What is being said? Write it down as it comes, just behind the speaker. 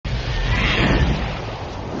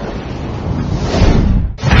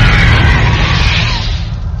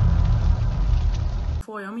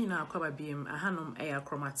Madame na kwaba biem ahanom eya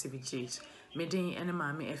chroma TV gauge. Medin ene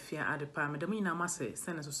maame Afia adepa medam na mase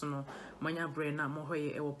sene so no manya brain na mo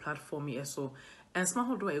hoye ewo platform yi eso. Ensma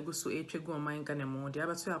hodo eguso etwegu oman ganemo de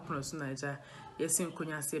abeto apono so naija yesin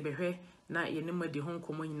konya se behwe na yenimadi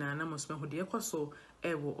honkomo nyina na mosme hode yekoso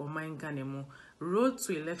ewo oman ganemo. Road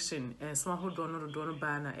to election ensma hodo no do no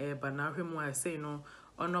ba na eba na hwemu a sei no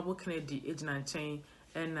Honorable Kennedy ejina nchen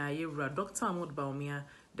na yewura Dr. Ahmad Baumia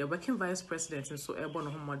the working vice president so ebo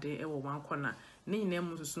no homode ewo wan corner ne nyina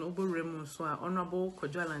mu so no oboremu so a Honorable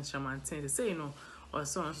Kwadwala Nchamanten say no or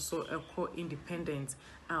so eko independent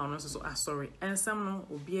ono so sorry ensam no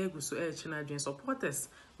obi eguso china adwen supporters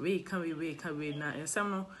we can na ensam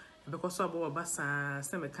no because abo basa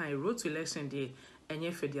se me kan road to election dey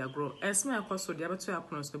enye fedi agro ensam akoso dey abeto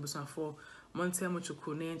apono so busafo Montemo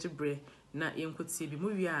Chukwu na enjibre na yenkuti bi mu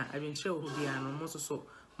wi a adwenkyere ho bia no mo so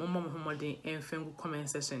mommo homode enfengu comment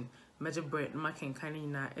section meje bread making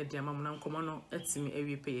kan na edi amam na nkomo no etimi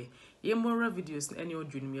ewie peye yemora videos any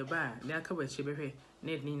audio ni ba na aka ba che behwe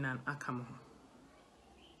na edi nan aka mo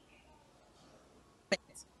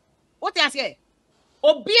what you say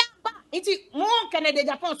obiaba iti mo Ken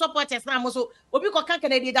Agyapong supporters na mo so obi ko kan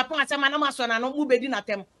Ken Agyapong asema na maso na no mu bedi na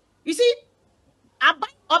tem you see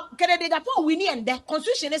Ken Agyapong we need the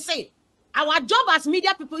constitution say our job as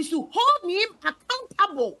media people is to hold him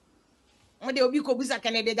accountable. When they will be Kobusa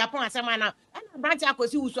Ken Agyapong asema na branch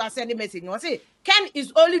akosi usu send message no say Ken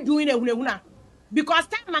is only doing a hunehuna because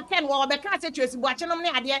time Ken wo be kan say Tracy Boachenom ne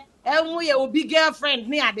ade enwo ye obi girlfriend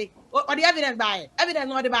ne ade or the evidence by evidence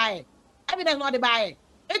not the buy evidence not the buy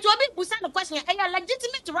it will be busa the question a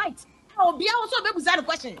legitimate right how be also be busa the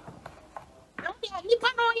question nipa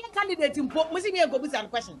no ye candidate impo musi me go busa the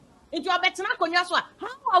question it will better na so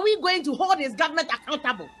how are we going to hold his government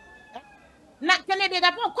accountable na Ken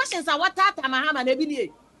Agyapong questions are what tata mahama na bi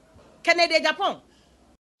Ken Agyapong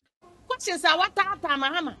questions are what tata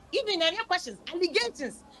mahama even any questions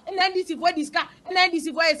allegations and then this for this car and then this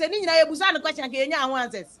for say ni nyina ebusa the question ke nya ho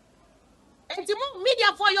answers and mo media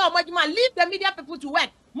for your modima leave the media people to work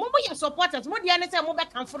mo your supporters mo dey say mo be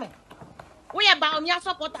kanfo no we ba omia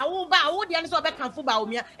supporter wo ba wo dey say be kanfo ba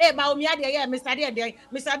omia ba omia dey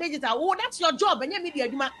Mr. Digital wo that's your job and media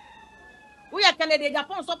aduma we are Ken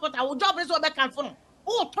Agyapong supporter wo job is be kanfo no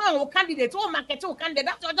wo turn wo candidate wo market wo candidate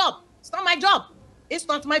that's your job it's not my job it's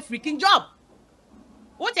not my freaking job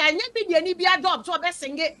what I media ni be a job so be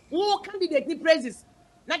singe wo candidate ni praises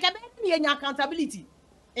na ka be ni accountability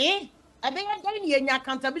I beg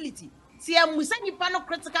accountability. See, I'm musani pano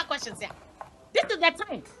critical questions here. This is the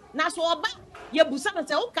time. Now, so oba ye busan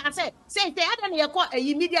say, okay, say they had any call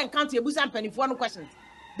a media encounter ye busan penny for no questions.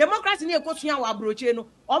 Democracy near question our broche no.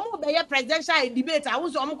 Omo be presidential debate. I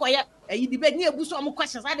was omo koye a debate near buso omo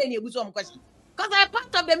questions. I didn't buso omo questions because I'm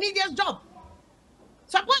part of the media's job.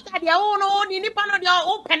 Suppose that their own ni pano their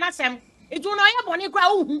own penasem. It will not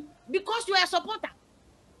happen because you are a supporter.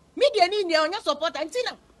 Media ni on your supporter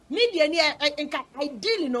until media ni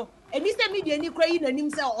ideally no and this media ni cry na nim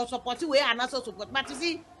say or support we and also support but you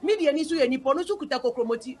see media ni so ye nipo no so kuta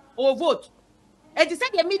kokromoti or vote e ti say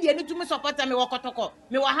the media ni to me support me wo kotoko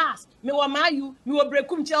me wo house me wo mayu me wo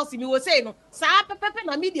brekum Chelsea me wo say no sa pepepe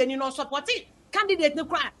na media ni no support candidate ni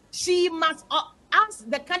cry she must ask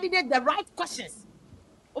the candidate the right questions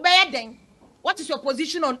obey den what is your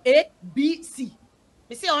position on A B C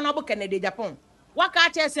me say Honorable Ken Agyapong waka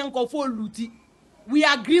che senko for luti. We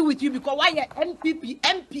agree with you because why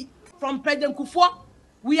MP from President Kufuor,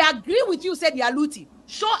 we agree with you said they are looting.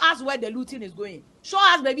 Show us where the looting is going. Show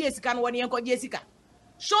us maybe Jessica.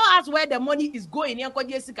 Show us where the money is going.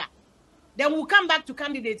 Jessica. Then we'll come back to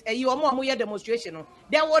candidates. You more demonstration.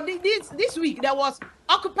 There was this week there was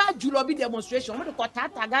Occupy Julobi demonstration. What the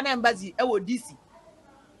Tata Ghana embassy DC.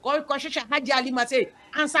 Haji Alima say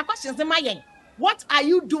answer questions. What are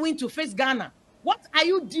you doing to face Ghana? What are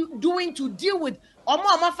you doing to deal with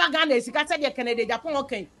Ghana? Ken Agyapong,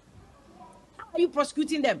 okay. How are you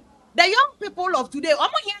prosecuting them? The young people of today,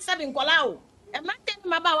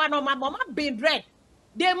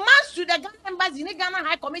 they march to the Ghana embassy in the Ghana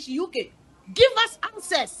High Commission UK. Give us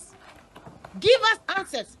answers. Give us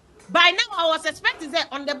answers. By now, I was expecting that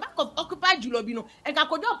on the back of Occupy Julobino and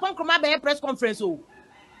Kakojo Ponkroma be press conference.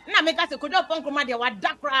 Na make us Kojo Ponkroma de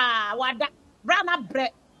wada brana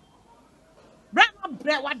bread. Brana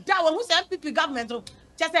bread what that one who's NPP government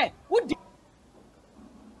just say who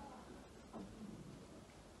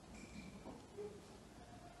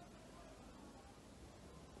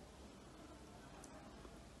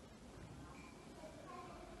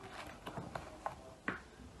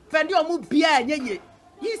Fendi omu bia ye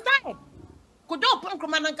he's tired Kojo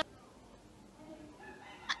Ponkroma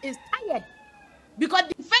is tired Because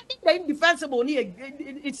defending the indefensible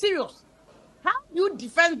it's serious. How do you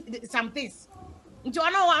defend some things? Into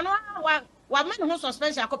one man who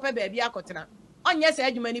suspension akope baby akotena. On yes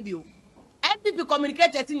edumani bill. NPP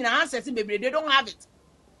communicated in answers in baby. They don't have it.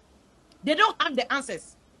 They don't have the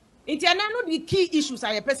answers. It's the key issues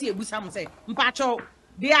I person Busam say. Mpacho,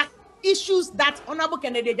 there are issues that Honorable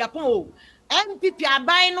Ken Agyapong NPP are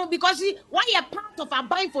buying because why you part of a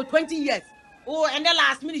buying for 20 years? Oh, and the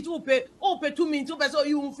last minute you pay 2 minutes, so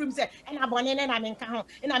you from say, and I'm on and I'm in count,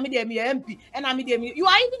 and I'm MP, and I'm you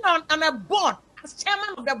are even on a board as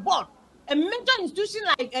chairman of the board, a major institution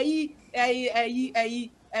like a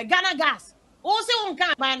Ghana Gas. Also, one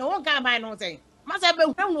can't buy no thing. Must have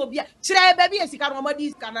been no be a baby as you can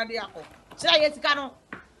remedy Canada. Say yes, can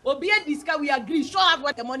Obia discuss, we agree. Show us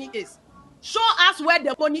what the money is. Show us where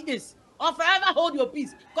the money is. Or forever hold your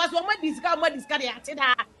peace. Because when we discuss,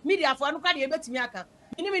 media for no carry bet me.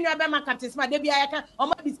 Captain Smart,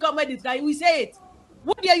 we say it.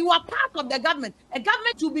 You are part of the government. A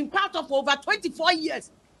government you've been part of for over 24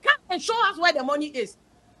 years. Come and show us where the money is.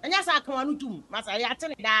 And yes, I come on to Master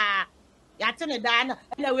Yatin.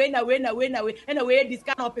 And away this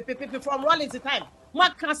kind of from Rollins time.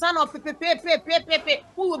 What concern of who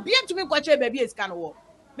will be to me what your baby is can walk.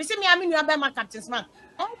 Missing me, I mean, you are my Captain Smart.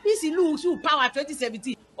 NPC lose who power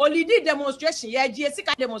 2017. Only did demonstration. Yeah,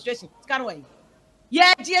 GSC demonstration. Scan away.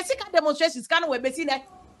 Yeah, GSC demonstrations can away. But see that.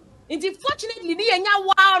 Unfortunately, the young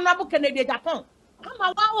wow, Nabu Kennedy Japan. I'm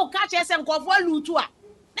a wow catch SM for Lutua.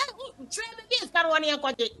 Then, train can one year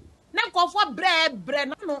got it. Now, call for bread,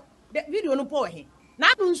 no. The video no poor him. Now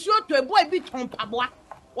don't show to a boy bit on Pabwa.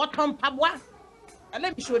 What on Pabwa? And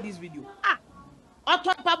let me show this video.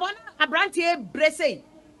 Oton Pabwana, a branty bresse.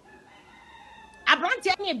 A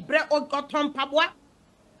branty bre oton Pabwa.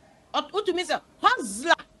 To Miss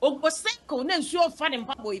Hosla, Ogoseko, then show fun in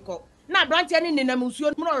Paboiko. Now branty in a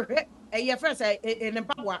museum, a year first in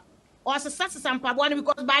Pabwa. Or success and Pabwana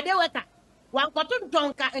because by the way, one cotton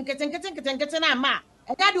tonka and getting a ma.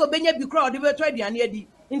 And that will be a crowd, they were trading and yedi.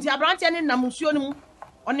 Into a branch and in Namusionum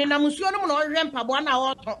on the Namusionum or Rempabuana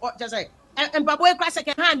or just say, and Paboy cry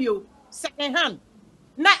second hand.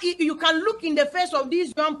 Now you can look in the face of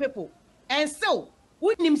these young people and so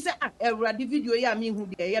wouldn't him say the video yeah me who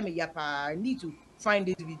they me yapa. I need to find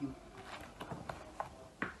this video.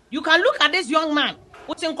 You can look at this young man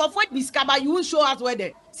who's in comfort discover you will show us where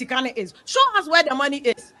the Sikana is. Show us where the money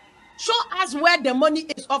is. Show us where the money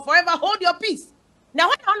is or forever hold your peace. Now,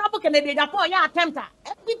 when Honorable Ken Agyapong, you attempt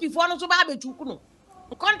NPP for no so bad to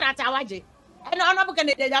contract awaje. And Honorable Ken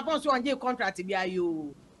Agyapong so on your contract be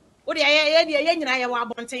you. Oh,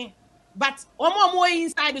 but more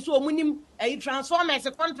inside so munim a transform as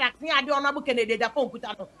a contract near the Honorable Ken Agyapong put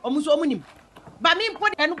on almost munim. But me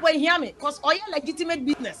put and point hear me because all legitimate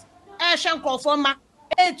business. Shan call for ma,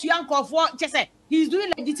 young call for just say he's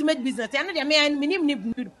doing legitimate business. And the man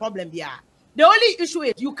minimum problem here. The only issue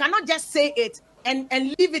is you cannot just say it and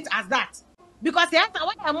leave it as that. Because the answer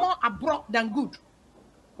why are more abroad than good.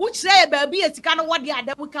 Which say baby is kind of what they are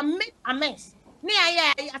that we can make amends.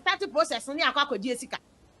 I started process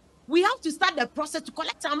we have to start the process to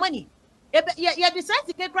collect our money. Yeah, decide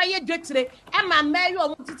to get cry direct today. And my mayor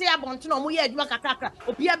or Mutiti Abonton or Muya Duaka,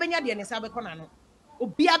 Obia Benya de Nesa Beconano.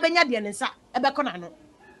 Obia Benya de Nesa Ebeconano.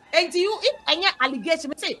 And to you, if any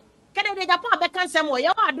allegation, say, can I get a becan somewhere?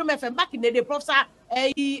 You are doing back in the day, Professor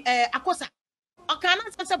Akosa. Or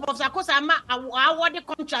cannot say Professor Akosa, award the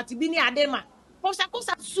contract, Bini Adema. Professor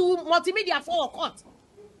Akosa sue multimedia for court.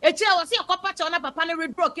 A chair was a copper on a panel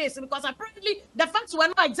withdraw case because apparently the facts were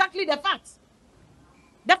not exactly the facts.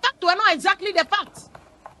 The facts were not exactly the facts.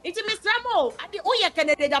 It's Mr. Mo, at the Oya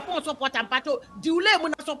Kennedy Japan support and pato, Dule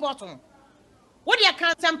Muna support. What do you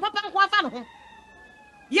can't send Papa Wafan?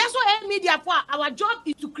 Yes, so media for our job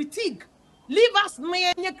is to critique. Leave us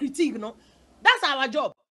mere critique, no? That's our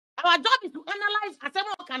job. Our job is to analyze as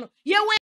a can.